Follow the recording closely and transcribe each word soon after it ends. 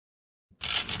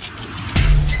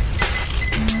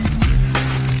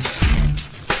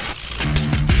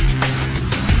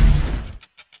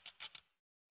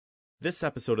This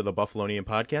episode of the Buffalonian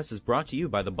Podcast is brought to you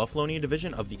by the Buffalonian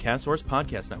division of the Castsource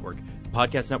Podcast Network, a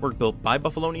podcast network built by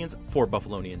Buffalonians for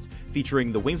Buffalonians,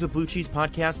 featuring the Wings with Blue Cheese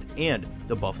podcast and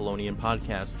the Buffalonian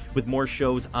Podcast, with more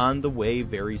shows on the way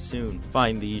very soon.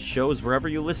 Find these shows wherever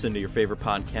you listen to your favorite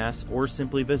podcasts, or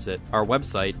simply visit our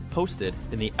website posted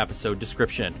in the episode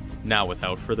description. Now,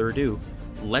 without further ado,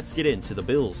 let's get into the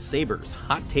Bills, Sabres,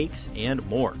 hot takes, and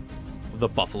more. The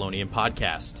Buffalonian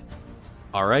Podcast.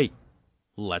 All right.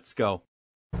 Let's go.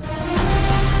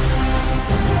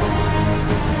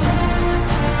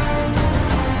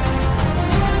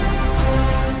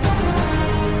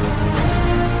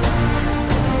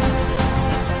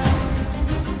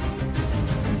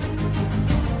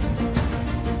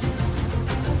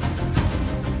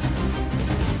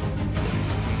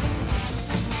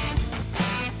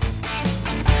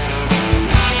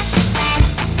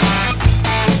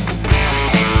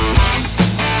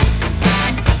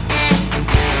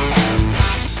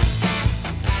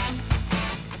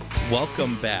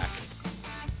 Welcome back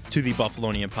to the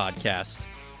Buffalonian Podcast.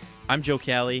 I'm Joe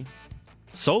Cali,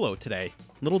 solo today.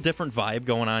 Little different vibe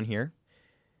going on here.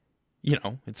 You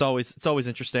know, it's always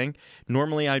interesting.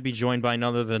 Normally I'd be joined by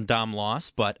none other than Dom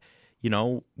Loss, but you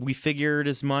know, we figured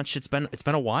as much. It's been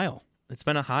a while. It's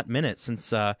been a hot minute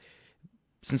since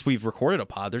we've recorded a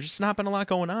pod. There's just not been a lot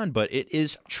going on, but it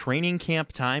is training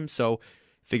camp time, so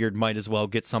figured might as well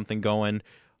get something going.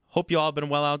 Hope you all have been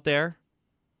well out there.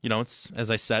 You know, it's,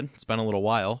 as I said, it's been a little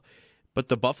while, but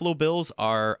the Buffalo Bills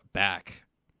are back.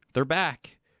 They're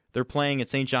back. They're playing at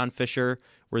St. John Fisher.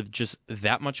 We're just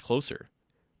that much closer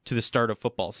to the start of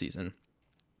football season,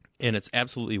 and it's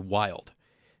absolutely wild.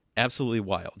 Absolutely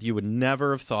wild. You would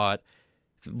never have thought,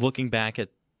 looking back at,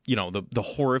 you know, the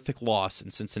horrific loss in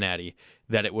Cincinnati,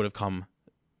 that it would have come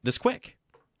this quick.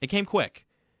 It came quick.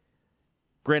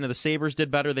 Granted, the Sabres did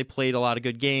better. They played a lot of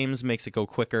good games, makes it go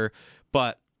quicker,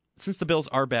 but since the Bills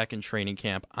are back in training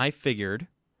camp, I figured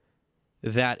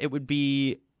that it would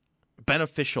be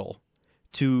beneficial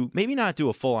to maybe not do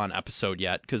a full-on episode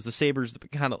yet, because the Sabres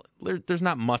there's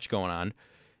not much going on,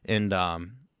 and the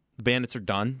Bandits are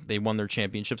done. They won their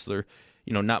championship, so they're,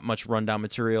 you know, not much rundown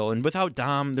material. And without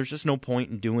Dom, there's just no point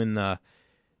in doing the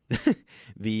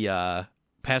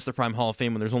Past the Prime Hall of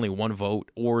Fame when there's only one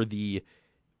vote, or the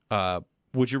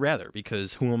Would You Rather,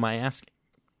 because who am I asking?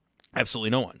 Absolutely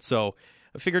no one. So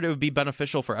I figured it would be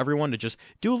beneficial for everyone to just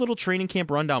do a little training camp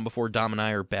rundown before Dom and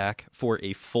I are back for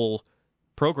a full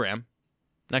program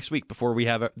next week, before we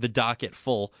have the docket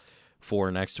full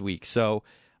for next week. So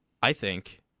I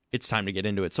think it's time to get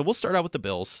into it. So we'll start out with the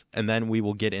Bills, and then we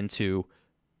will get into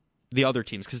the other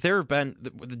teams, because there have been,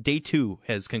 the day 2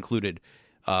 has concluded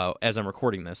as I'm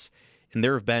recording this, and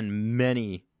there have been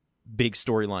many big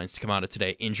storylines to come out of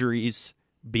today, injuries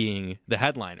being the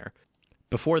headliner.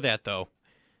 Before that, though,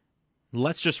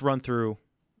 let's just run through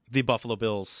the Buffalo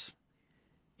Bills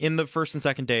in the first and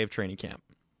second day of training camp.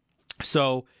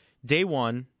 So, day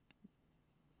 1,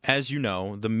 as you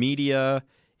know, the media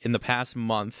in the past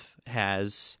month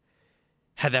has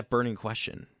had that burning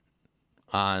question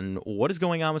on what is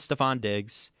going on with Stefon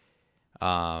Diggs.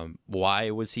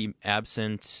 Why was he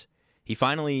absent? He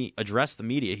finally addressed the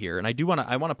media here, and I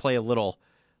want to play a little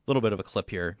bit of a clip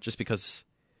here, just because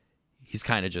he's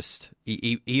kind of just,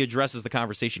 he addresses the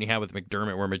conversation he had with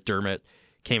McDermott, where McDermott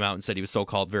came out and said he was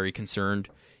so-called very concerned,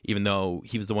 even though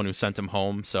he was the one who sent him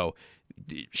home. So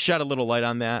shed a little light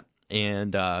on that.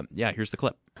 And here's the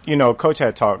clip. You know, Coach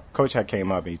had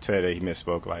came up and he said that he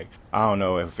misspoke. Like, I don't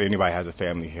know if anybody has a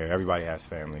family here. Everybody has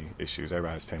family issues.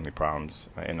 Everybody has family problems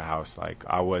in the house. Like,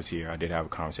 I was here. I did have a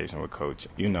conversation with Coach,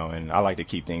 you know, and I like to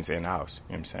keep things in-house. You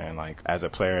know what I'm saying? Like, as a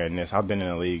player in this, I've been in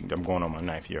the league. I'm going on my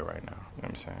 9th year right now. You know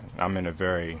what I'm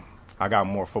saying? I got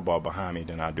more football behind me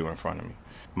than I do in front of me.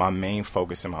 My main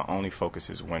focus and my only focus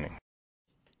is winning.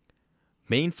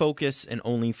 Main focus and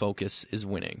only focus is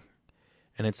winning.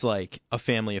 And it's like a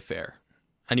family affair.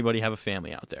 Anybody have a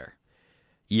family out there?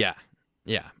 Yeah.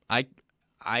 I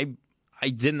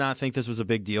did not think this was a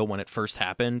big deal when it first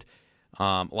happened.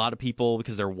 A lot of people,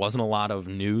 because there wasn't a lot of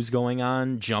news going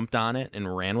on, jumped on it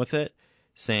and ran with it,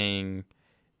 saying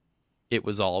it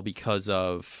was all because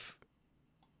of,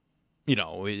 you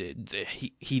know,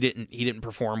 he didn't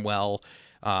perform well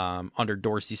under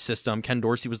Dorsey's system. Ken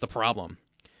Dorsey was the problem.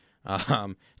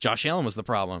 Josh Allen was the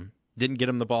problem. Didn't get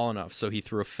him the ball enough, so he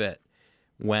threw a fit.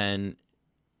 When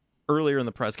earlier in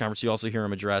the press conference, you also hear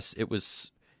him address,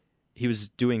 he was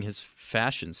doing his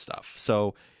fashion stuff.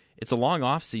 So it's a long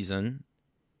off season.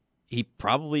 He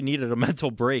probably needed a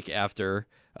mental break after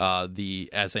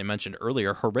as I mentioned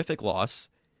earlier, horrific loss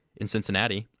in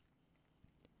Cincinnati.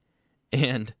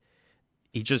 And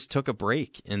he just took a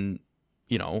break and,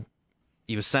 you know,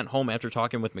 He was sent home after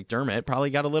talking with McDermott. Probably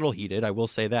got a little heated, I will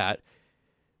say that.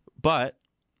 But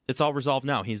it's all resolved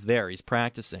now. He's there. He's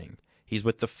practicing. He's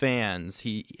with the fans.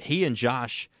 He and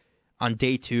Josh on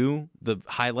day 2, the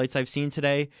highlights I've seen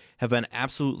today have been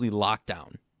absolutely locked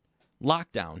down.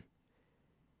 Lockdown.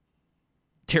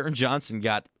 Taron Johnson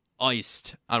got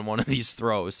iced on one of these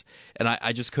throws, and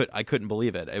I couldn't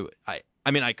believe it.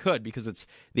 I mean, I could because it's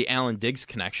the Allen Diggs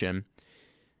connection.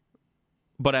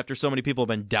 But after so many people have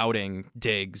been doubting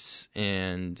Diggs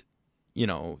and,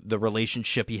 the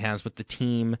relationship he has with the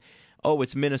team,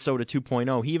 it's Minnesota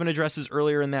 2.0. He even addresses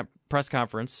earlier in that press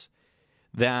conference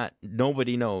that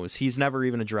nobody knows. He's never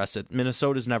even addressed it.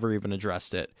 Minnesota's never even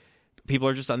addressed it. People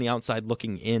are just on the outside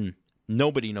looking in.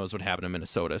 Nobody knows what happened in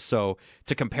Minnesota. So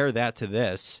to compare that to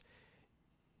this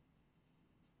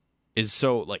is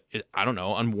so, I don't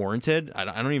know, unwarranted. I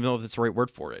don't even know if that's the right word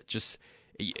for it. Just,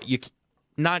 you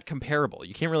not comparable.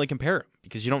 You can't really compare it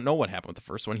because you don't know what happened with the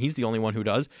first one. He's the only one who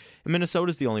does, and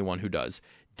Minnesota's the only one who does.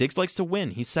 Diggs likes to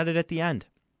win. He said it at the end.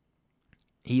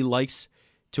 He likes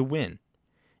to win.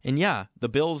 And yeah, the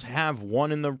Bills have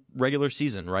won in the regular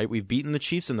season, right? We've beaten the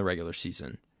Chiefs in the regular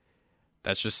season.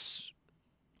 That's just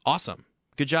awesome.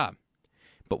 Good job.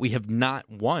 But we have not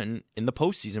won in the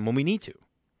postseason when we need to.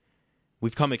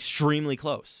 We've come extremely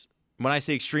close. When I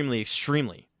say extremely,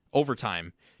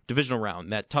 overtime, divisional round,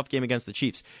 that tough game against the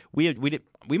Chiefs, we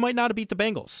might not have beat the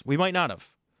Bengals. We might not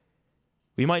have.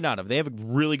 They have a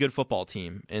really good football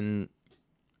team, and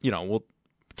we'll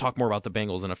talk more about the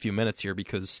Bengals in a few minutes here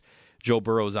because Joe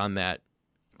Burrow's on that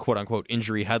quote unquote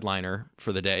injury headliner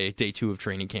for the day 2 of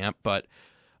training camp. But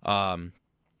I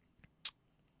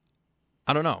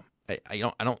don't know.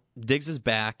 I don't. Diggs is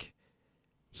back.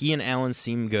 He and Allen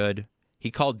seem good. He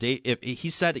called he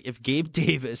said if Gabe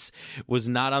Davis was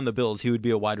not on the Bills, he would be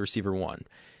a wide receiver 1.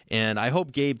 And I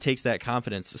hope Gabe takes that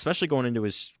confidence, especially going into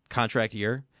his contract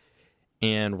year,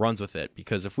 and runs with it.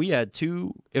 Because if we had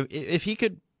if he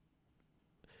could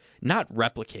not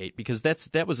replicate, because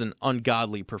that was an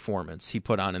ungodly performance he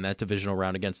put on in that divisional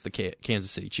round against the Kansas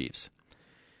City Chiefs.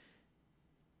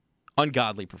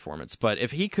 Ungodly performance. But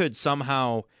if he could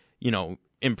somehow,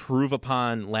 improve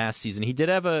upon last season, he did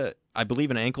have I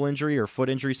believe an ankle injury or foot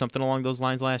injury, something along those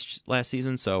lines last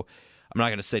season. So I'm not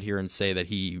going to sit here and say that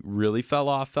he really fell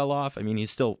off. I mean, he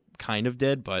still kind of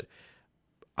did, but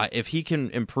if he can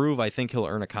improve, I think he'll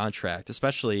earn a contract,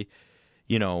 especially,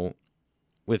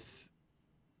 with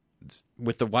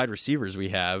the wide receivers we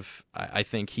have. I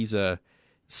think he's a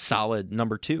solid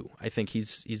number 2. I think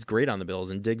he's great on the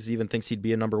Bills, and Diggs even thinks he'd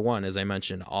be a number 1, as I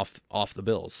mentioned, off the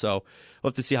Bills. So we'll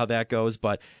have to see how that goes.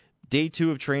 But day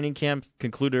 2 of training camp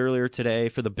concluded earlier today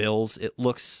for the Bills.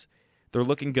 They're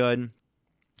looking good.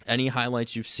 Any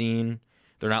highlights you've seen,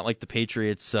 they're not like the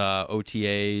Patriots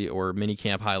OTA or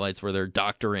minicamp highlights where they're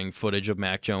doctoring footage of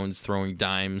Mac Jones throwing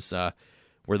dimes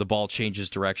where the ball changes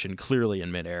direction clearly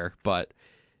in midair. But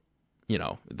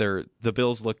the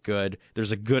Bills look good.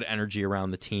 There's a good energy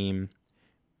around the team,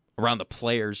 around the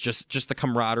players. Just the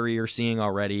camaraderie you're seeing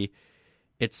already.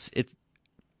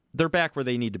 They're back where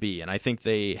they need to be, and I think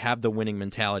they have the winning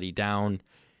mentality down.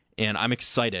 And I'm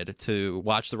excited to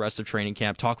watch the rest of training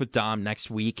camp. Talk with Dom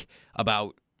next week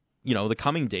about the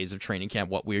coming days of training camp,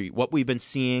 what we've been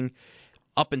seeing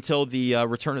up until the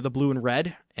return of the blue and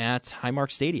red at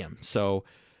Highmark Stadium. So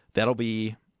that'll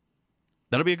be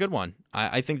a good one.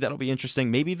 I think that'll be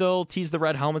interesting. Maybe they'll tease the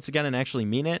red helmets again and actually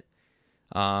mean it.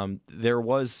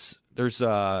 There's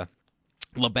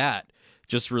Labatt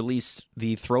just released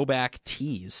the throwback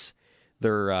tees.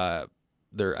 Their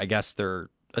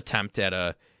attempt at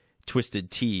a Twisted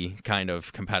Tea kind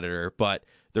of competitor, but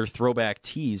their throwback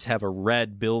tees have a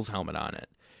red Bills helmet on it.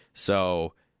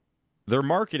 So they're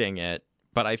marketing it,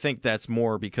 but I think that's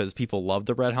more because people love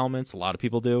the red helmets. A lot of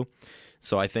people do.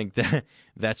 So I think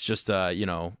that's just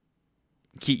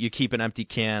keep an empty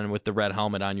can with the red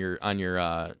helmet on your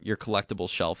collectible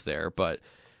shelf there. But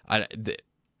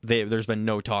there's been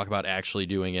no talk about actually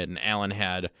doing it, and Allen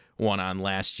had one on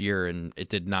last year, and it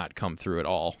did not come through at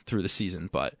all through the season.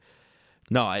 But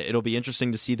no, it'll be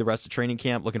interesting to see the rest of training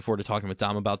camp. Looking forward to talking with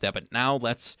Dom about that. But now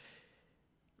let's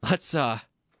go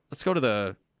to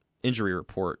the injury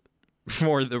report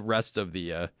for the rest of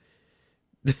the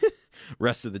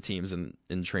rest of the teams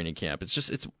in training camp.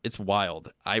 It's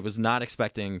wild. I was not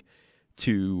expecting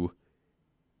to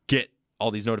get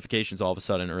all these notifications all of a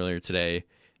sudden earlier today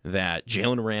that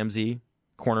Jalen Ramsey,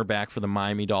 cornerback for the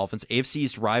Miami Dolphins, AFC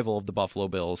East rival of the Buffalo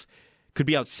Bills, could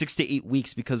be out 6 to 8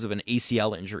 weeks because of an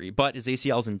ACL injury. But his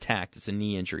ACL is intact. It's a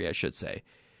knee injury, I should say.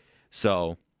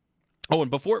 So,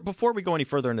 and before we go any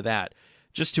further into that,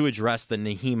 just to address the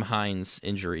Nyheim Hines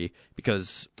injury,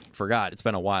 because it's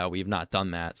been a while. We've not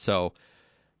done that. So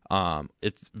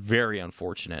it's very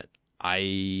unfortunate.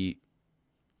 I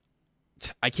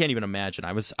can't even imagine.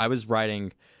 I was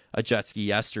riding a jet ski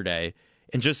yesterday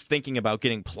and just thinking about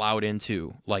getting plowed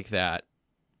into like that.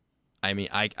 I mean,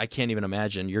 I can't even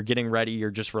imagine. You're getting ready.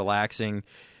 You're just relaxing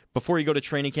before you go to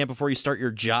training camp, before you start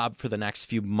your job for the next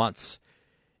few months.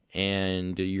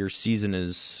 And your season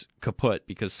is kaput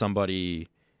because somebody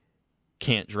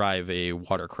can't drive a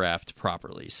watercraft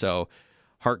properly. So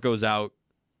heart goes out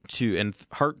to, and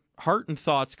heart and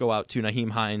thoughts go out to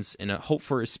Nyheim Hines, and a hope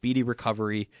for a speedy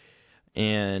recovery,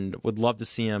 and would love to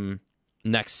see him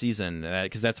next season,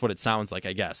 because that's what it sounds like,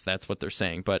 I guess. That's what they're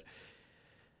saying. But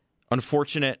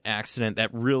unfortunate accident that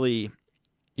really,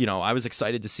 I was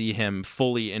excited to see him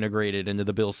fully integrated into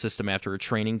the Bills system after a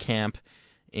training camp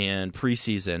and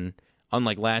preseason,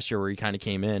 unlike last year where he kind of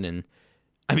came in, and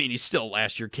I mean, he still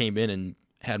last year came in and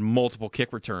had multiple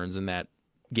kick returns in that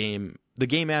game, the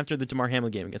game after the Damar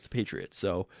Hamlin game against the Patriots.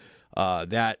 So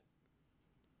that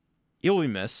he'll be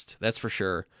missed, that's for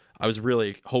sure. I was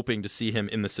really hoping to see him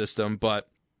in the system, but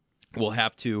we'll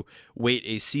have to wait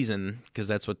a season, because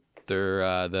that's what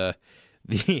they're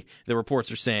the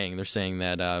reports are saying. They're saying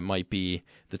that might be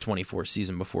the 24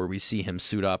 season before we see him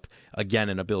suit up again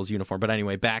in a Bills uniform. But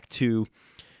anyway, back to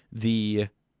the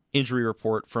injury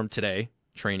report from today,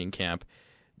 training camp.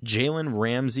 Jalen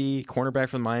Ramsey, cornerback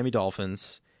for the Miami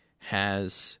Dolphins,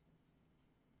 has,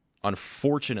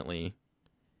 unfortunately,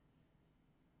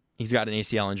 he's got an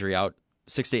ACL injury out,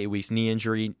 6 to 8 weeks, knee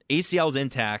injury. ACL is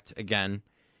intact again,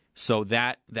 so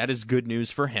that is good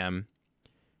news for him.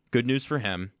 Good news for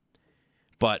him.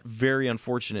 But very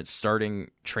unfortunate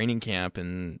starting training camp,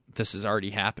 and this is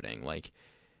already happening. Like,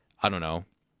 I don't know.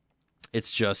 It's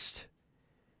just,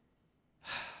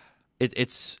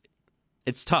 it's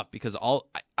tough, because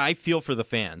I feel for the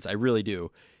fans. I really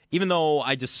do. Even though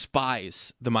I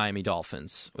despise the Miami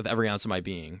Dolphins with every ounce of my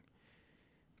being,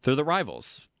 they're the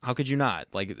rivals. How could you not?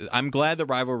 Like, I'm glad the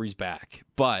rivalry's back,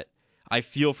 but I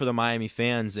feel for the Miami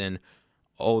fans, and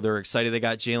they're excited they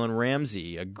got Jalen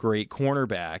Ramsey, a great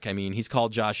cornerback. I mean, he's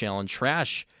called Josh Allen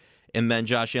trash, and then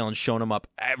Josh Allen's shown him up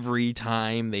every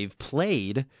time they've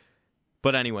played.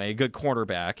 But anyway, a good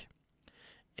cornerback.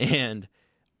 And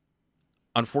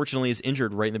unfortunately is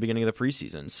injured right in the beginning of the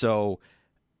preseason. So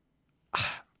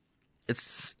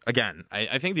it's, again,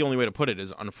 I think the only way to put it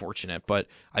is unfortunate, but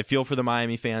I feel for the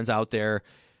Miami fans out there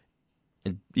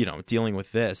and, dealing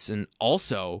with this. And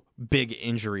also, big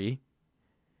injury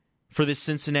for the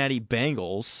Cincinnati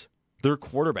Bengals. Their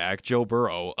quarterback, Joe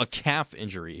Burrow, a calf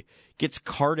injury, gets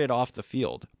carted off the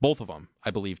field. Both of them, I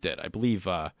believe, did. I believe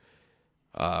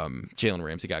Jalen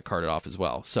Ramsey got carted off as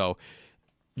well. So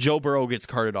Joe Burrow gets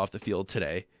carted off the field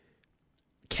today.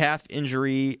 Calf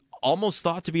injury, almost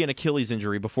thought to be an Achilles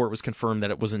injury before it was confirmed that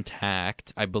it was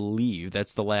intact. I believe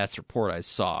that's the last report I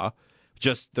saw.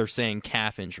 Just they're saying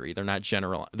calf injury. They're not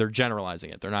they're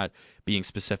generalizing it. They're not being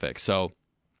specific. So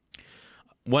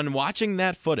when watching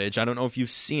that footage, I don't know if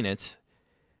you've seen it,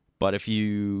 but if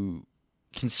you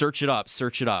can search it up,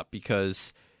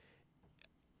 because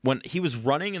when he was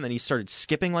running and then he started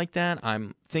skipping like that,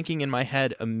 I'm thinking in my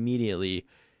head immediately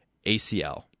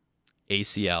ACL,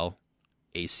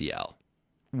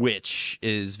 which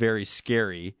is very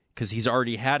scary because he's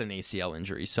already had an ACL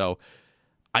injury. So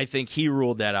I think he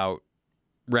ruled that out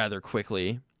rather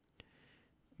quickly.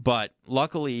 But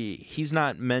luckily, he's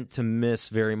not meant to miss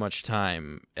very much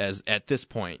time at this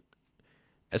point,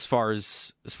 as far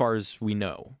as we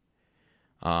know.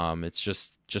 It's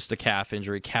just a calf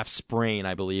injury, calf sprain,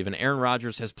 I believe. And Aaron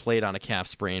Rodgers has played on a calf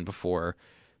sprain before.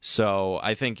 So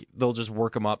I think they'll just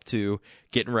work him up to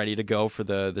getting ready to go for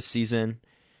the season,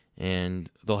 and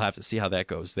they'll have to see how that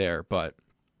goes there. But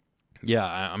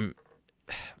yeah,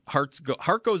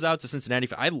 heart goes out to Cincinnati.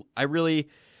 I really,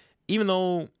 even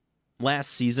though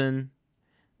last season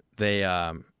they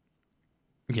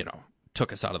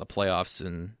took us out of the playoffs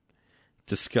in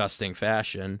disgusting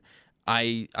fashion,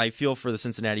 I feel for the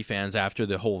Cincinnati fans after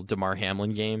the whole Damar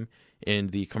Hamlin game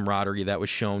and the camaraderie that was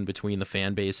shown between the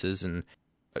fan bases, and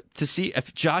to see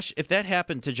if that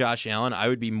happened to Josh Allen, I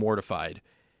would be mortified.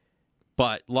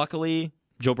 But luckily,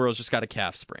 Joe Burrow's just got a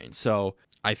calf sprain, so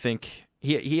I think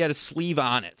he had a sleeve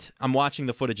on it. I'm watching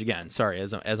the footage again. Sorry,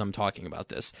 as I'm talking about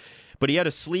this, but he had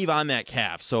a sleeve on that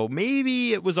calf, so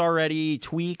maybe it was already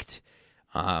tweaked.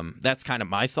 That's kind of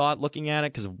my thought looking at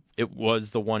it, because it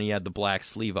was the one he had the black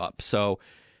sleeve up. So,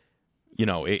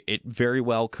 it very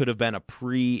well could have been a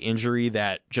pre-injury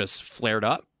that just flared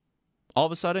up all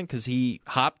of a sudden, because he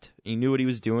hopped. He knew what he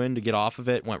was doing to get off of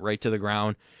it, went right to the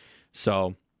ground.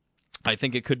 So I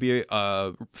think it could be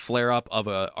a flare-up of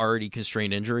a already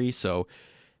constrained injury, so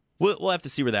we'll have to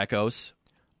see where that goes.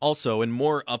 Also, in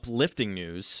more uplifting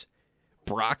news,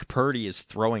 Brock Purdy is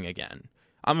throwing again.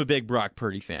 I'm a big Brock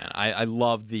Purdy fan. I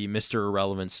love the Mr.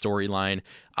 Irrelevant storyline.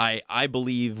 I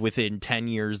believe within 10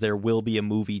 years there will be a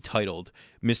movie titled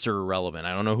Mr. Irrelevant.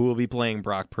 I don't know who will be playing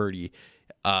Brock Purdy.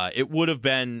 It would have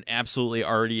been absolutely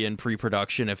already in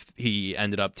pre-production if he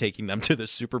ended up taking them to the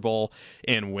Super Bowl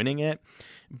and winning it,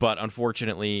 but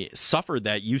unfortunately suffered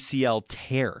that UCL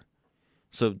tear.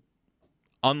 So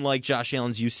unlike Josh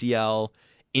Allen's UCL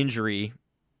injury,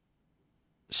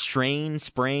 sprain,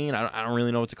 I don't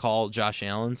really know what to call Josh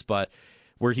Allen's, but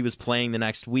where he was playing the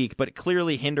next week, but it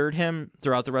clearly hindered him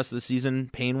throughout the rest of the season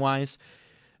pain-wise.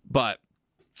 But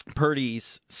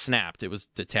Purdy's snapped. It was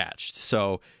detached.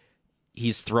 So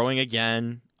he's throwing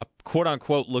again.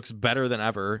 Quote-unquote looks better than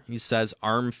ever. He says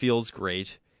arm feels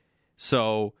great.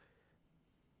 So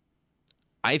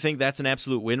I think that's an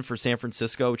absolute win for San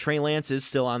Francisco. Trey Lance is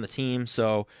still on the team,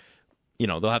 so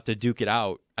they'll have to duke it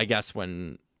out, I guess,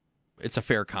 when it's a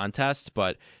fair contest,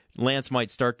 but Lance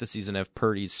might start the season if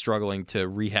Purdy's struggling to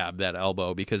rehab that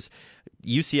elbow, because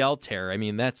UCL tear, I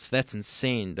mean, that's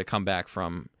insane to come back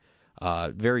from.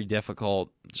 Very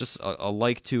difficult, just a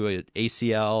like to an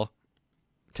ACL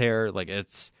tear. Like,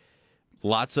 it's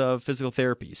lots of physical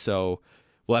therapy, so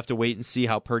we'll have to wait and see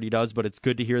how Purdy does, but it's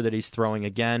good to hear that he's throwing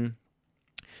again.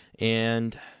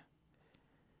 And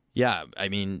yeah, I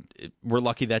mean, we're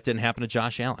lucky that didn't happen to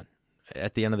Josh Allen.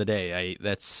 At the end of the day,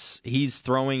 he's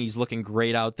throwing. He's looking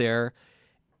great out there.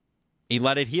 He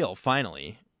let it heal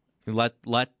finally. He let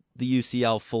the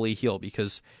UCL fully heal,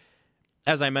 because,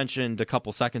 as I mentioned a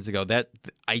couple seconds ago, that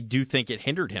I do think it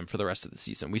hindered him for the rest of the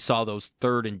season. We saw those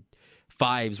 3rd and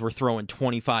 5s were throwing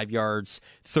 25 yards,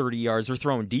 30 yards. We're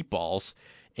throwing deep balls,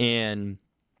 and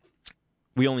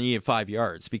we only needed 5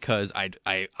 yards because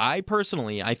I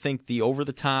personally think the over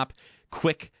the top,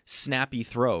 quick, snappy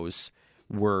throws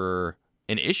were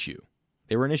an issue.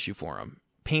 They were an issue for him,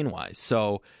 pain-wise.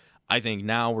 So I think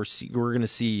now we're going to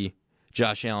see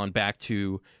Josh Allen back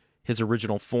to his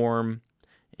original form,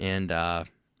 and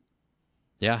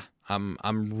yeah, I'm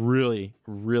really,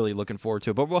 really looking forward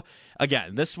to it. But well,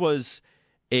 again, this was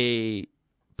a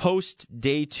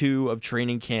post-day 2 of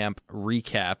training camp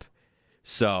recap,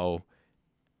 so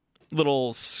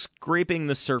little scraping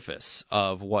the surface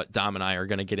of what Dom and I are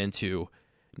going to get into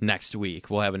next week.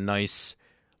 We'll have a nice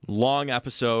long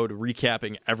episode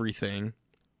recapping everything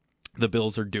the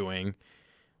Bills are doing.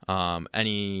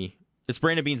 It's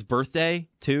Brandon Beane's birthday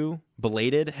too.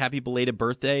 Happy belated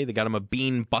birthday. They got him a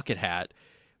bean bucket hat,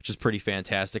 which is pretty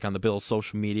fantastic, on the Bills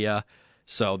social media.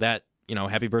 So that,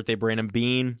 happy birthday, Brandon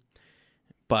Beane.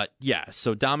 But yeah,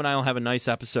 so Dom and I will have a nice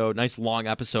long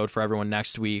episode for everyone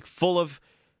next week, full of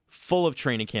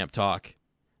training camp talk.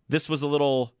 This was a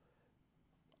little,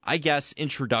 I guess,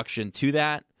 introduction to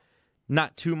that.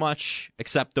 Not too much,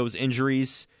 except those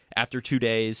injuries after 2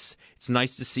 days. It's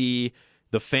nice to see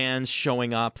the fans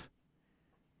showing up.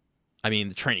 I mean,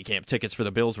 the training camp tickets for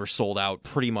the Bills were sold out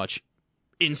pretty much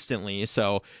instantly,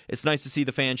 so it's nice to see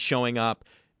the fans showing up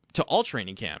to all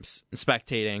training camps and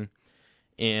spectating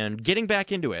and getting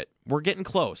back into it. We're getting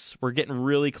close. We're getting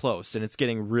really close, and it's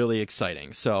getting really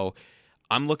exciting. So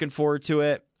I'm looking forward to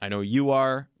it. I know you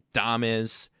are. Dom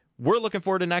is. We're looking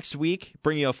forward to next week,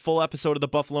 bringing you a full episode of the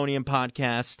Buffalonian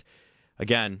podcast.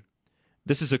 Again,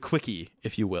 this is a quickie,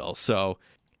 if you will. So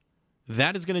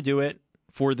that is going to do it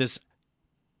for this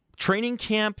training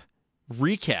camp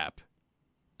recap,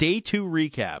 day 2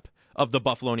 recap of the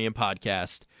Buffalonian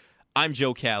podcast. I'm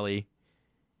Joe Cali,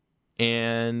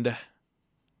 and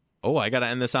I got to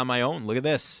end this on my own. Look at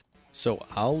this. So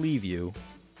I'll leave you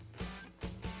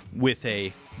with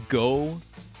a Go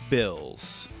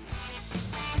Bills.